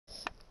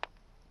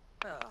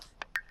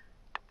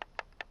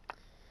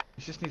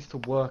He just needs to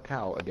work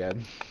out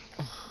again,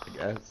 I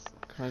guess.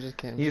 Can I just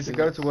get him He needs to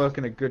go to work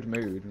in a good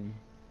mood. And...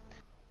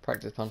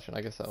 practice punching,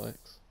 I guess that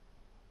works.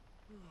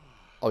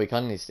 Oh, he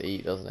kinda needs to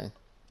eat, doesn't he?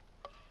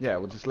 Yeah,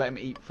 we'll just let him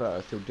eat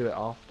first, he'll do it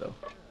after.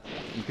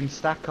 You can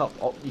stack up,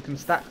 you can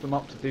stack them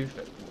up to do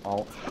it.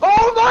 Oh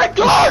my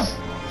god!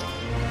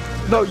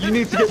 No, you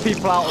need to get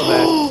people out of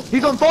there.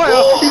 He's on fire!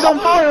 He's on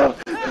fire!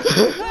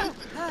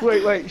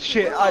 Wait,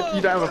 shit,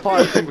 you don't have a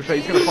fire extinguisher,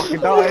 he's gonna fucking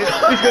die.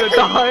 He's gonna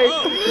die!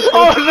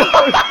 Oh no!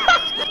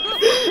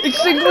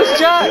 Extinguish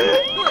Jack!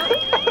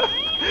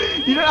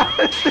 You don't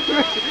have to do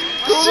it!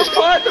 Call the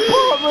fire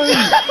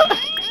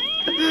department!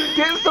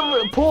 Get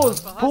some.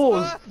 Pause.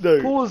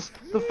 No. Pause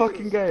the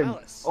fucking game.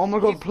 Oh my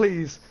god,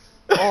 please.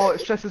 Oh,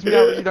 it stresses me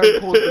out that you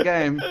don't pause the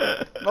game.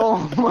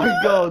 Oh my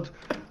god.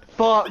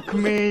 Fuck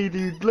me,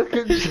 dude. Look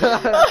at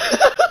Jack.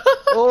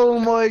 Oh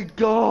my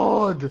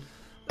god.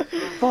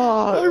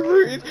 Fuck.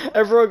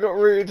 Everyone got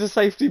rooted to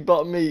safety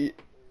but me.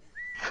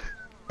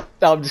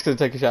 Now I'm just gonna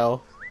take a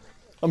shower.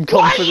 I'm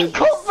confident.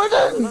 Why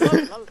are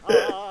you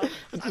confident?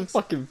 Just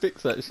fucking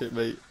fix that shit,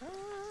 mate.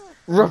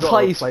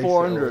 Replace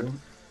 400.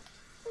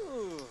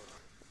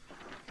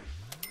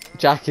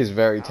 Jack is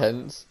very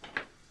tense.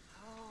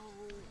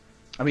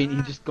 I mean,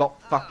 he just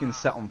got fucking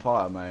set on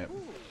fire, mate.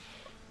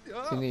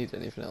 Does he need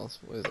anything else?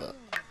 What is that?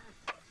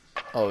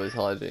 Oh, his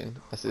hygiene.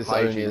 It's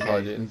only his Hygiene.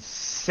 hygiene.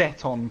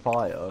 Set on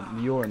fire.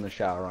 You're in the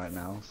shower right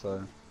now,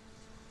 so...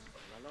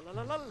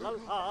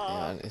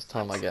 Yeah, and it's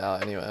time I get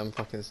out anyway. I'm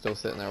fucking still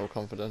sitting there all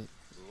confident.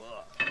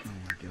 Oh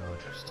my god.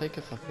 Just take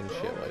a fucking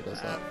shit while he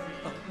does that.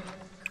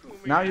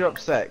 Now you're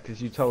upset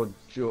because you told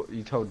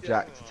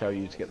Jack to tell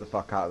you to get the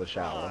fuck out of the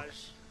shower.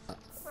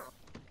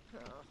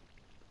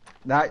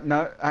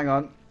 No, hang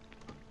on.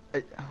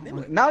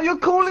 Now you're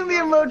calling the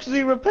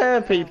emergency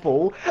repair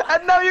people,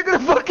 and now you're gonna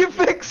fucking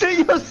fix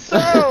it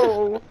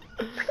yourself!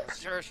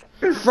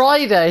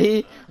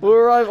 Friday? We'll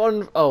arrive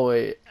on... oh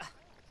wait.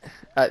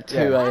 At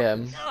 2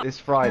 AM. It's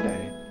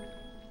Friday.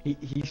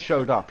 He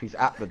showed up, he's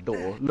at the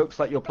door. Looks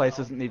like your place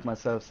doesn't need my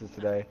services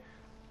today.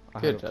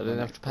 Good, I didn't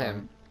have to pay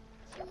him.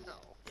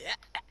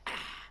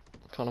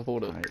 Can't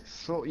afford it. Right,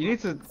 so you need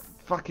to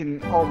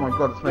fucking... oh my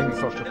god, it's making me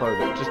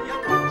claustrophobic.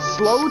 Just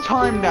slow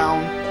time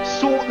down,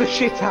 sort the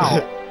shit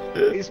out.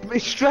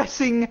 It's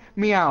stressing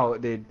me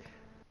out, dude.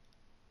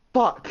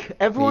 Fuck,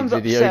 everyone's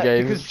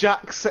upset because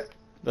Jack set...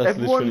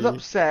 everyone's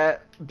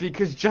upset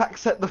because Jack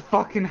set the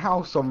fucking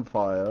house on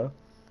fire.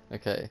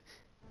 Okay.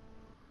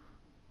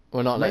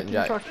 We're not letting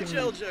Jack...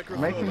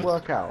 make him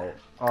work out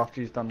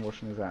after he's done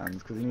washing his hands,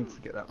 because he needs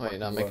to get that wait,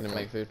 now making him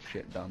make food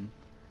shit done.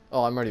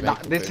 Oh, I'm already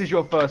making this food. is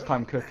your first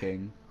time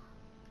cooking.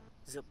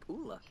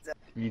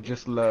 You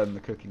just learn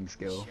the cooking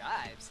skill.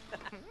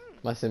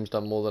 My Sim's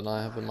done more than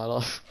I have in my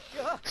life.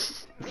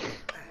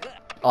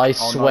 I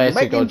swear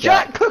to God,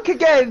 Jack cook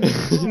again!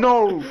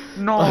 No.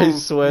 I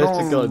swear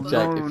to God,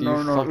 Jack, if you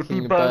fucking if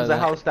he burns the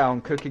house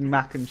down cooking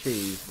mac and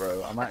cheese,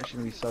 bro, I'm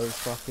actually so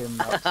fucking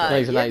upset. Not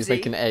even that, he's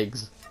making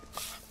eggs.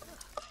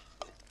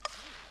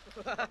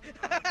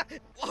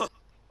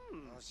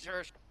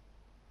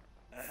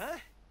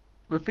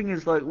 The thing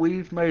is, like,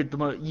 we've made the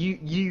most.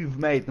 You've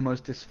made the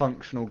most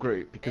dysfunctional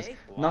group because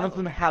none of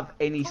them have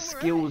any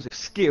skills.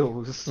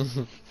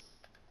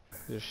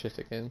 You're shit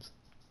at games.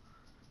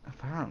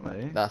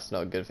 Apparently. That's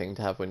not a good thing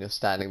to have when you're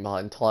standing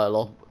behind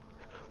Tyler.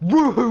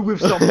 Woohoo with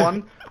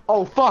someone!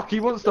 Oh fuck, he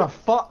wants to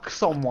fuck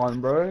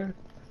someone, bro.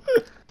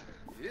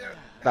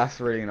 That's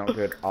really not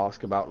good.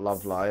 Ask about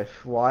love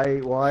life. Why?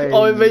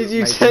 Oh, it made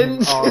you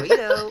tense.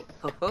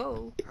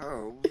 Oh,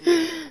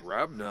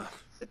 Rabna.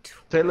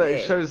 So look,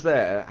 it shows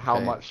there how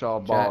much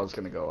our bar is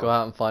gonna go up. Go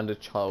out and find a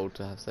child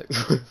to have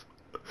sex with.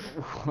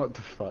 What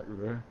the fuck,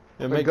 bro?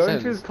 It makes go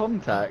sense. into his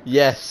contact.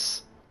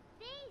 Yes.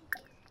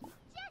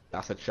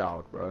 That's a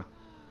child, bro.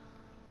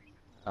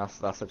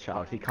 That's a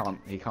child. He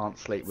can't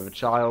sleep with a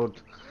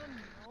child.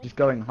 He's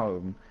going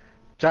home.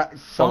 Jack,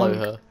 follow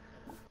her.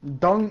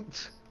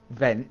 Don't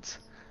vent.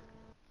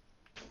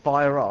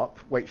 Fire up.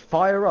 Wait,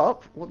 fire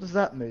up? What does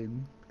that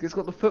mean? It's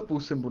got the football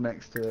symbol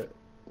next to it.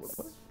 What?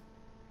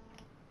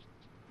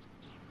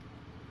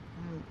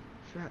 Oh,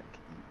 Jack,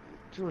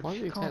 George,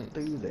 you can't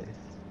do this.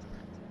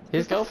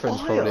 His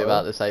girlfriend's probably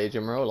about this age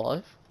in real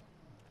life.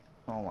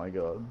 Oh my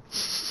god.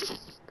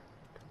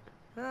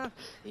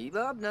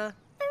 Ilabna.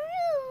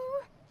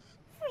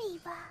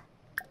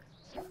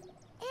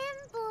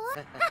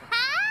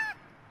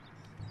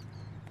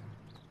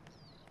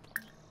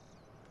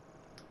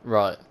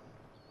 Right.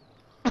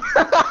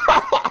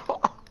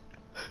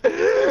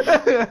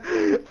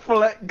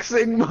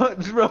 Flexing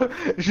much, bro.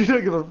 She's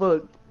not gonna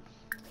fuck.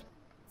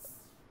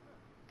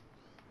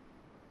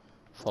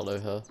 Follow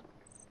her.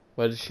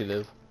 Where does she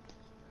live?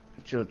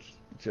 Judge,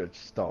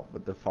 stop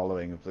with the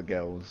following of the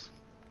girls.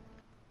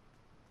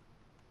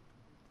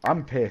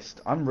 I'm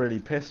pissed. I'm really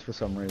pissed for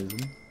some reason.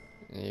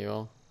 You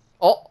are.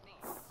 Oh!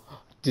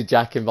 Did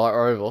Jack invite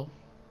her over?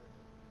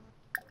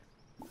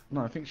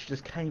 No, I think she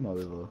just came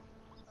over.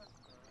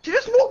 She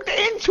just walked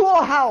into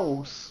our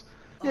house!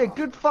 Yeah,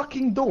 good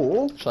fucking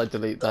door. Should I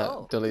delete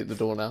that? Delete the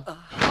door now.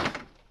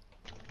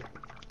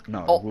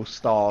 No, Oh. we'll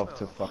starve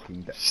to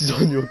fucking death. She's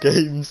on your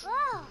games.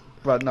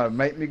 But no,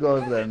 make me go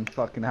over there and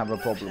fucking have a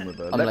problem with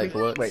her. I'm late for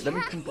work. Wait, let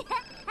me.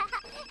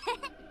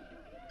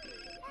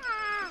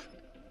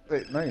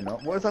 Wait, no, you're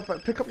not. What is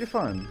that? Pick up your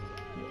phone.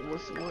 What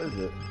is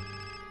it?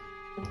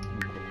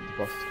 The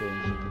bus is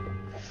calling.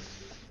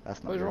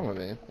 That's not. What is good. wrong with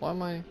me? Why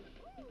am I?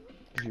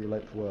 Because you were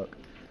late for work.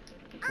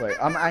 Wait,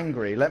 I'm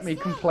angry. Let me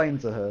complain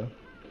to her.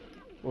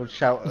 Or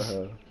shout at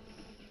her.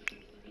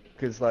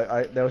 Because,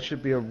 like, there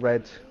should be a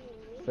red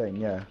thing,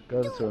 yeah. Go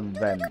over to and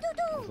vent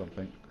or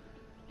something.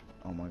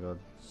 Oh my god.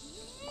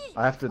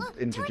 I have to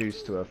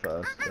introduce to her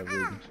first. They're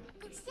rude.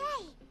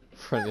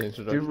 Friendly Do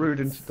introduction. rude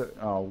into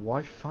Oh,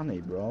 why funny,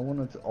 bro? I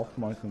wanted to off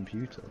my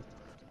computer.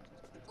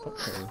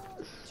 Okay.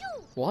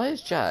 Why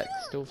is Jack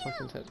still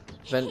fucking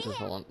vent to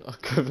someone? I'll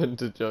go vent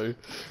to Joe.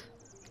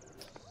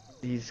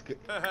 He's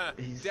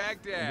Dag.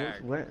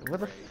 where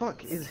the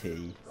fuck is he?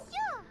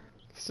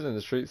 He's still in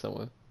the street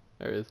somewhere.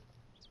 There he is.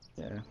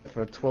 Yeah.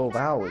 For 12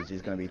 hours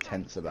he's gonna be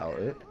tense about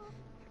it.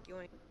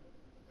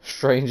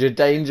 Stranger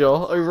danger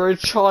over a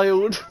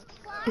child.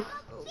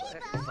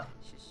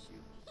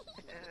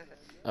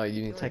 Oh,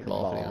 you need to Take take a a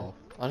laugh. bath.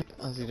 Anyway.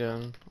 How's he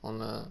doing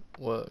on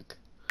work?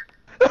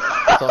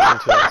 Talking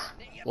to us.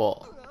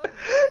 What?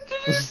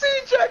 Did you see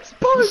Jack's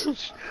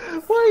punch?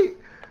 Wait.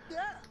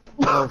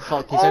 Oh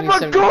fuck! He's Oh only my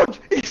 70. god!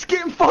 He's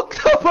getting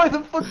fucked up by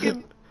the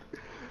fucking.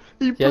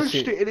 He He pushed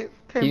actually- it and it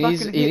came He back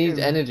needs and he hit needs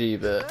him. energy,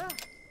 but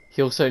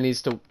he also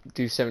needs to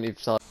do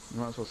 70%. You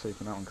might as well sleep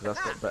in that one because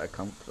that's got better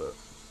comfort.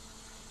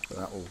 So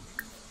that will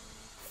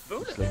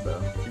sleep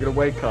better. You're gonna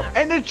wake up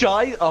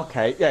energized.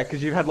 Okay, yeah,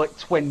 because you've had like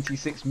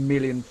 26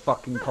 million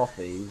fucking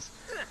coffees.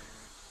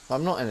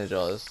 I'm not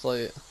energized.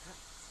 Like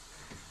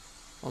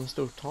I'm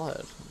still tired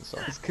and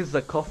stuff. It's because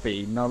the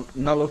coffee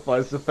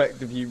nullifies the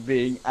effect of you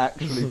being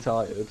actually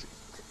tired.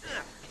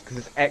 Because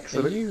it's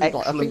excellent. You, like, I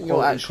excellent think you're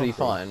quality actually coffee.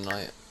 fine.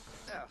 Like.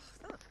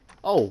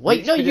 Oh wait,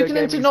 Which no, you video can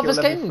gaming enter skill novice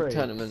level gaming 3?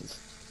 tournaments.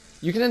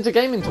 You can enter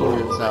gaming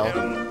tournaments now.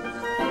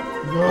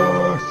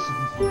 Yes.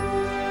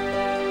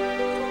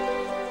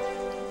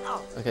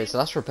 Okay, so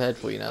that's prepared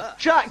for you now.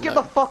 Jack, get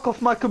No. the fuck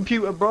off my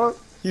computer, bro.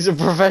 He's a You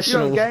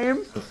professional. don't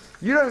game.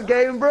 You don't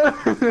game, bro.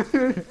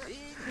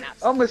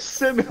 I'm a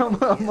sim.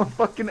 I'm a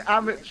fucking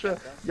amateur.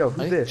 Yo,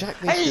 who's Hey, this?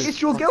 Jack needs Hey, to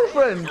it's your fuck-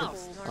 girlfriend.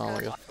 Oh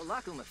my god.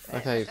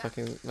 Okay,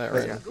 fucking let her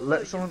Wait, in.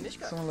 let someone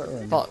let her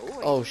in. Fuck.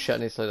 Oh shit, I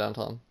need to slow down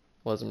time.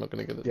 Otherwise I'm not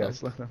gonna get it Yeah, done.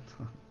 slow down.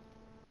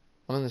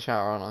 I'm in the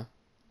shower, aren't I? Is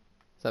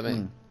that me?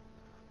 Hmm.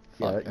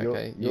 Fuck, Yeah, you're,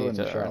 okay, you you're need in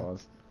to the let her in.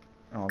 showers.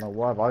 Oh no,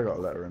 why have I got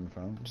to let her in,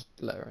 fam? Just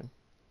let her in.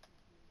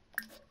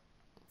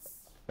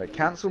 Wait,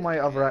 cancel my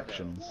other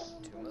actions.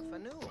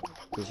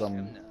 Because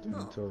I'm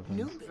doing two of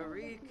them.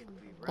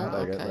 Oh,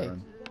 There you go, let her okay.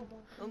 in.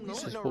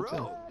 Just walked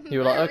in. You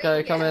were like,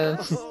 okay, come in.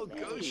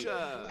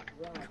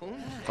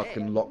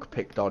 Fucking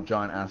lockpicked our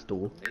giant ass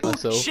door. I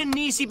saw.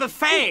 Shanisi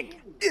Bafang!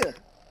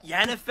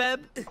 Yanifeb!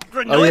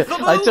 Oh yeah,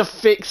 I had to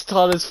fix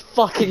Tyler's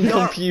fucking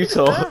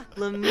computer.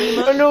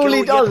 And all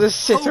he does is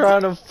sit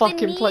around and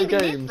fucking play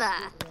games.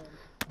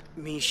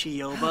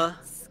 Mishioba.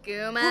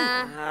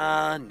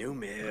 Skooma.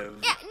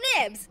 Numiv. Yeah,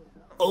 Nibs.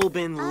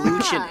 Oben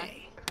Lucine.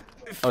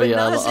 Oh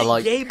yeah, I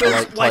like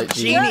type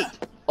G.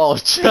 Oh,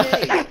 Jack.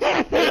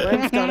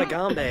 When's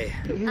Ganagambe?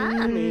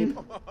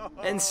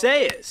 And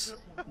Sayas.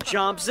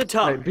 Jump Wait,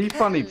 Zatar. be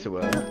funny to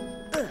her.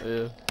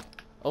 Yeah.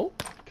 Oh,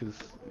 Because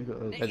you got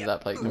where did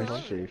that plate come from?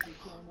 mischief.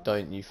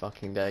 Don't you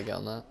fucking dare get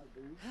on that.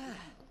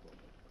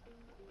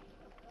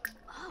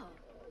 Oh,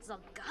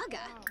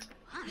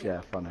 Zalgaga.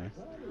 Yeah, funny.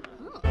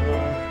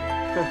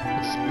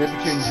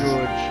 Liberty and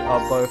George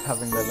are both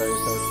having their very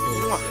first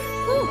kiss.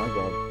 Oh my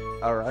god.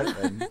 Alright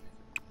then.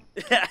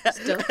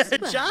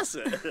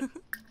 Jasa.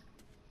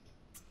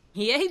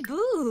 Yay,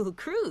 boo,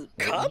 crude.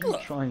 What are you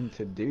trying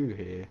to do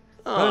here?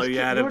 Oh, First you ki-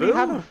 had you a already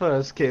had boo. a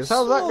first kiss.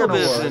 How's that gonna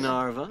work?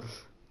 Arva.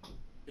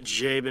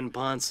 Jabin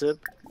Ponsip.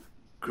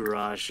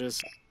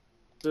 Gracious.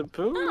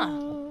 Sapu.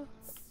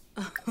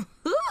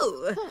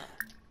 Ooh.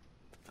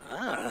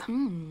 Ah.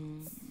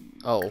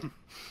 Oh,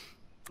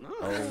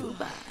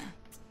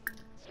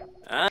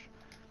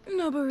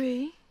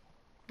 Nobbery.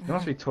 There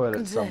must be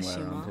toilets There somewhere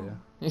she around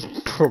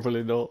here.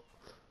 probably not.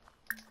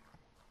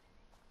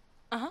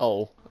 Uh-huh.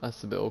 Oh,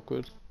 that's a bit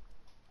awkward.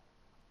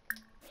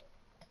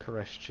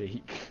 Caress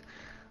cheek.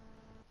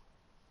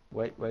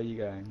 Wait, where are you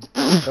going?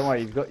 Don't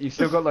worry, you've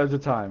still got loads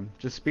of time.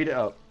 Just speed it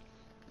up.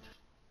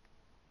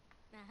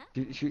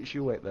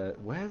 She'll wait there.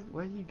 Where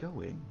are you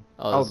going?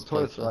 Oh, there's the a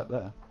toilet's place right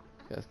there.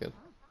 Yeah, that's good.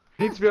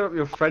 You need to build up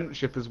your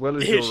friendship as well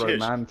as your Ish, ish.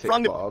 romantic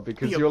From the- bar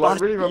because your you're like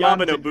bus- really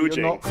romantic, Yamano but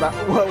you're not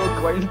that well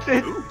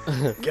acquainted.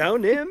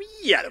 Gaunim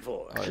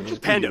Yadavor. Oh, you just Give you a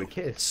Pando.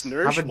 kiss.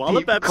 Snursh Have a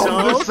Wallop deep Epsom.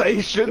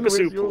 conversation with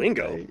Soup your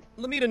Lingo. mate.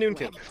 Lamita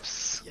Noonkim.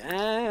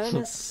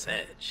 Yana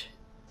Sedge.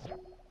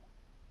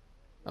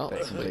 Oh,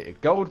 that's a bit.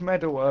 Completed. Gold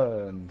medal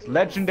earned.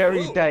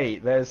 Legendary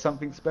date. There's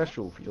something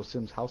special for your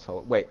Sims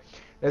household. Wait,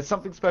 there's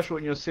something special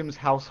in your Sims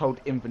household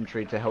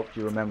inventory to help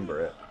you remember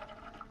it.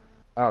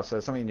 Oh, so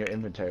there's something in your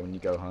inventory when you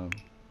go home.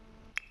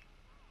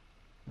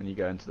 When you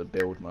go into the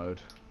build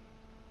mode.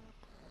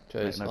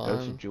 Joe's Wait, no, go to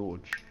fine.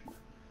 George.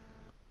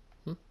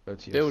 Hmm? Go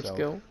to Build yourself.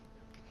 skill.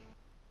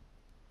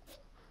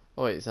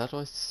 Oh wait, is that how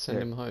I send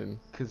Yeah. him home?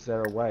 Because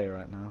they're away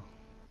right now.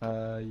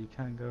 You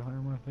can go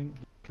home, I think.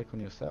 Click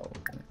on yourself.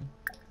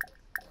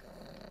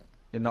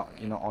 You're not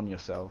on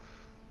yourself.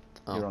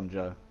 Oh. You're on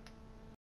Joe.